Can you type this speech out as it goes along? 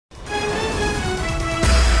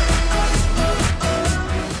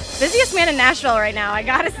Busiest man in Nashville right now, I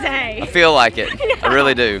gotta say. I feel like it. Yeah. I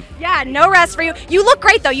really do. Yeah, no rest for you. You look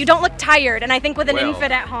great though. You don't look tired, and I think with an Well,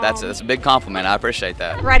 infant at home. That's a big compliment. I appreciate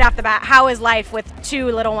that. Right off the bat, how is life with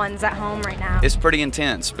 2 little ones at home right now? It's pretty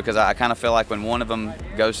intense because I kind of feel like when one of them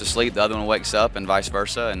goes to sleep, the other one wakes up, and vice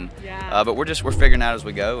versa. And Yeah. but we're figuring out as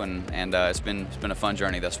we go, and it's been a fun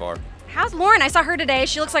journey thus far. How's Lauren? I saw her today.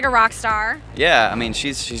 She looks like a rock star. Yeah, I mean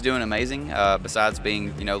she's doing amazing. Besides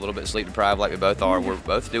being a little bit sleep deprived like we both are, we're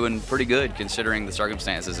both doing pretty good considering the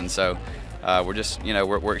circumstances, and so we're just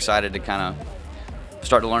we're excited to kind of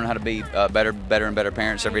start to learn how to be better and better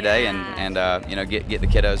parents every day, and get the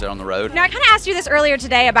kiddos out on the road. Now I kind of asked you this earlier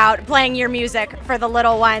today about playing your music for the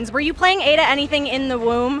little ones. Were you playing Ada anything in the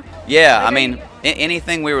womb? Yeah, I mean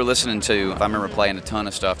anything we were listening to. I remember playing a ton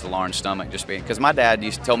of stuff to Lauren's stomach, just because my dad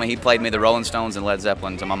used to tell me he played me the Rolling Stones and Led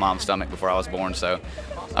Zeppelin to my mom's stomach before I was born. So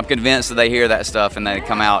I'm convinced that they hear that stuff and they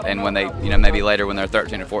come out, and when they maybe later when they're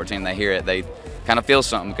 13 or 14 they hear it, they kind of feel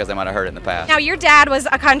something because they might have heard it in the past. Now your dad was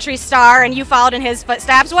a country star and you followed in his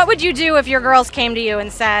footsteps. What would you do if your girls came to you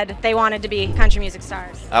and said they wanted to be country music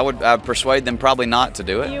stars? I would persuade them probably not to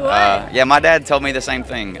do it. You would? Yeah, my dad told me the same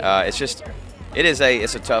thing.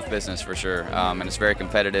 It's a tough business for sure, and it's very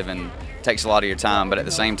competitive and takes a lot of your time, but at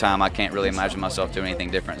the same time I can't really imagine myself doing anything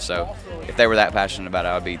different. So if they were that passionate about it,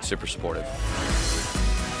 I would be super supportive.